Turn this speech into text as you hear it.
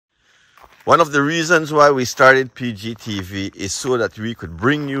One of the reasons why we started PGTV is so that we could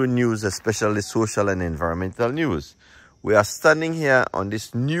bring you news, especially social and environmental news. We are standing here on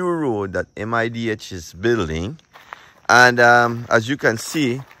this new road that MIDH is building, and as you can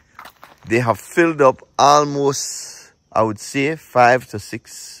see, they have filled up almost, I would say, 5 to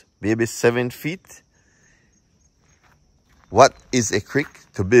 6, maybe 7 feet. What is a creek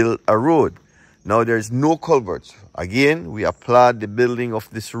to build a road? Now there's no culverts. Again, we applaud the building of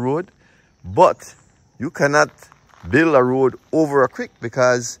this road, but you cannot build a road over a creek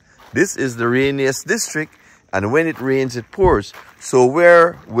because this is the rainiest district, and when it rains, it pours. So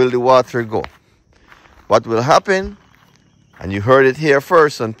where will the water go? What will happen? And you heard it here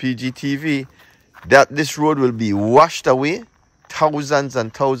first on PGTV, that this road will be washed away, thousands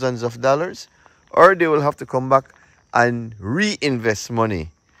and thousands of dollars, or they will have to come back and reinvest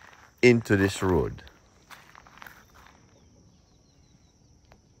money into this road.